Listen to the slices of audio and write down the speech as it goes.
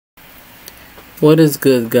What is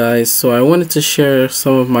good, guys? So I wanted to share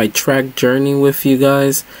some of my track journey with you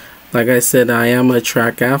guys. Like I said, I am a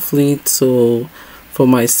track athlete, so for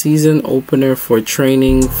my season opener for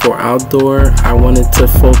training for outdoor, I wanted to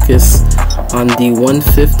focus on the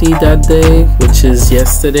 150 that day, which is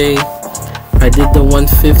yesterday. I did the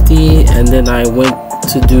 150 and then I went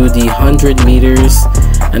to do the 100 meters,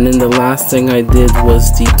 and then the last thing I did was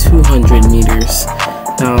the 200 meters.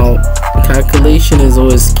 Now, calculation is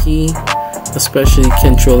always key, especially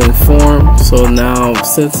controlling form. So now,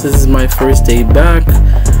 since this is my first day back,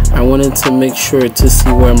 I wanted to make sure to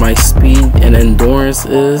see where my speed and endurance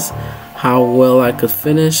is, how well I could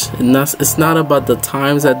finish. And it's not about the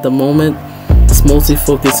times at the moment, it's mostly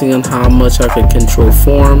focusing on how much I could control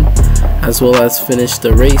form as well as finish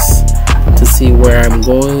the race to see where I'm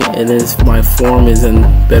going and if my form is in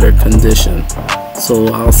better condition. So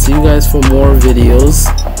I'll see you guys for more videos.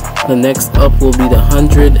 The next up will be the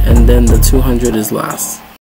 100, and then the 200 is last.